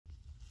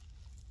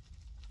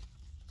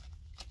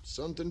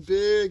Something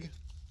big.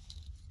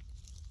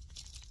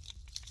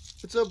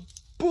 It's a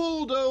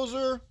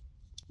bulldozer.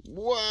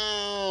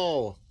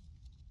 Wow.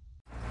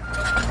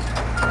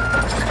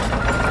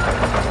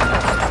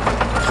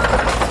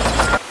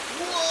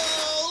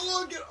 Whoa,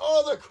 look at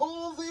all the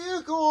cool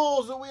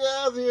vehicles that we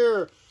have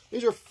here.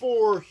 These are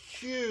 4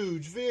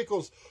 huge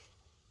vehicles.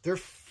 They're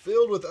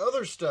filled with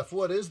other stuff.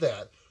 What is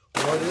that?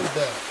 What is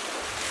that?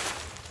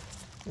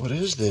 What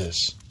is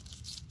this?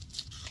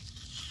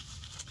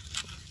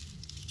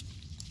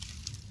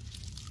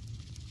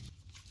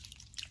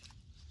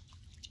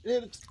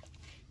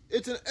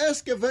 It's an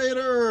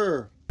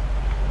excavator.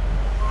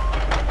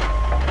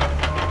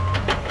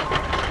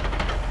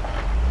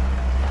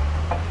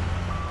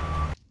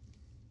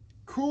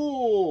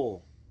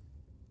 Cool.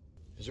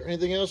 Is there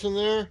anything else in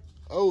there?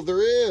 Oh,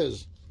 there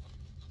is.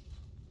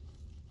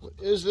 What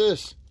is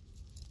this?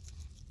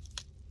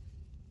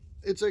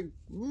 It's a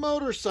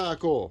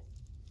motorcycle.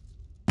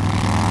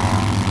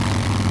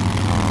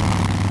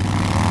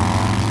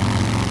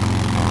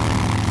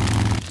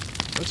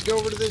 Let's go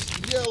over to this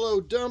yellow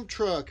dump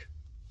truck.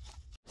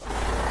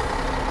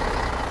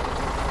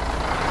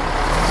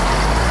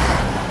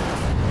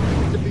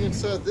 What could be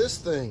inside this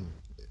thing?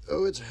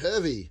 Oh, it's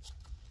heavy.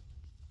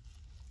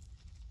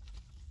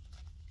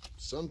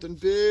 Something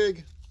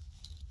big.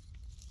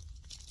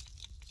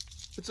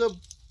 It's a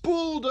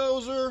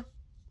bulldozer.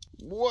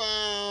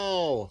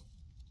 Wow.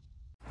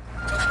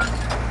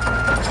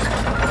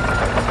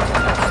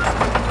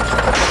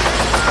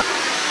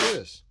 What's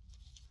this?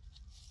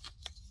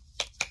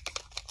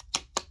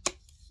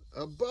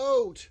 A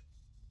boat.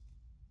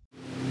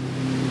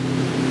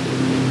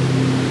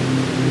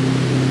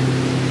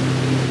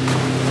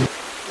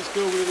 Let's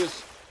go over to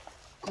this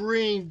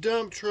green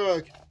dump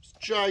truck. It's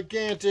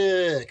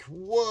gigantic.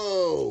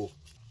 Whoa.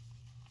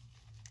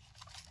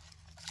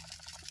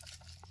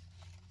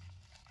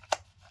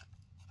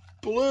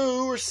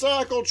 Blue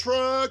recycle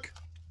truck.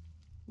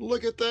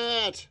 Look at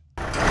that.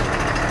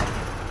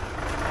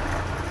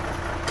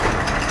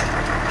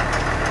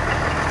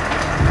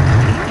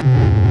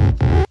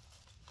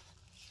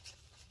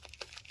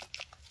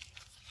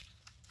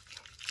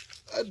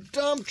 A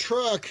dump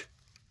truck.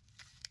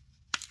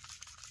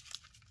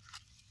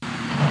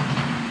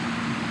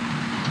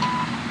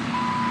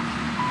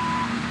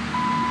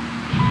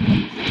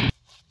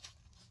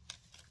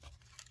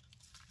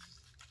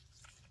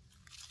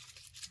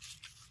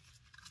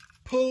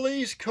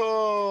 Police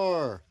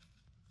car.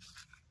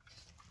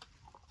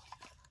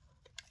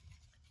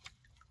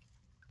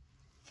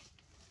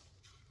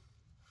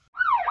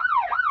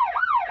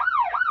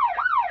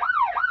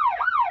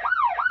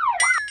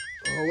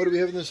 Oh, what do we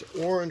have in this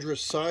orange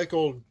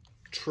recycled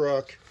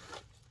truck?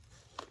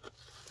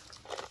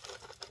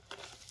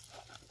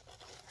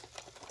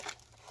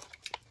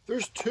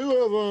 There's 2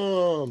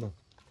 of them.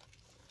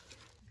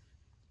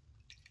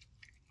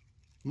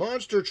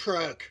 Monster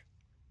truck.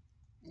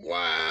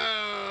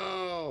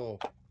 Wow.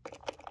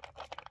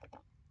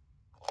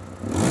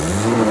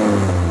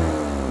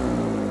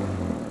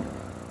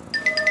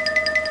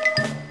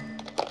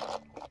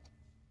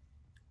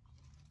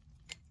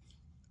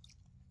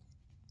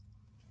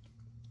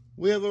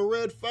 We have a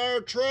red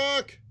fire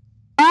truck.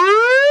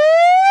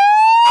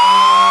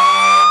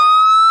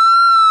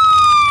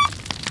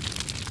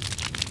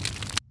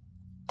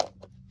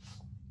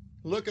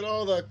 Look at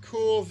all the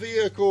cool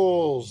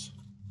vehicles.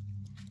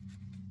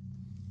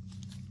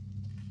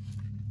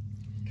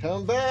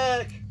 Come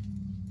back.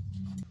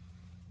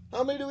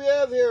 How many do we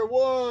have here?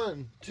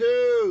 1,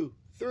 2,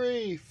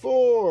 3,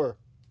 4,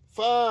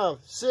 5,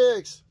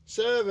 6,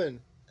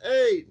 7,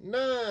 8,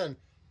 9,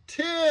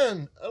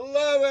 10,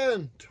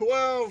 11,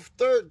 12,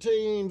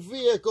 13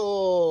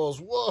 vehicles.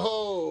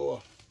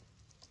 Whoa.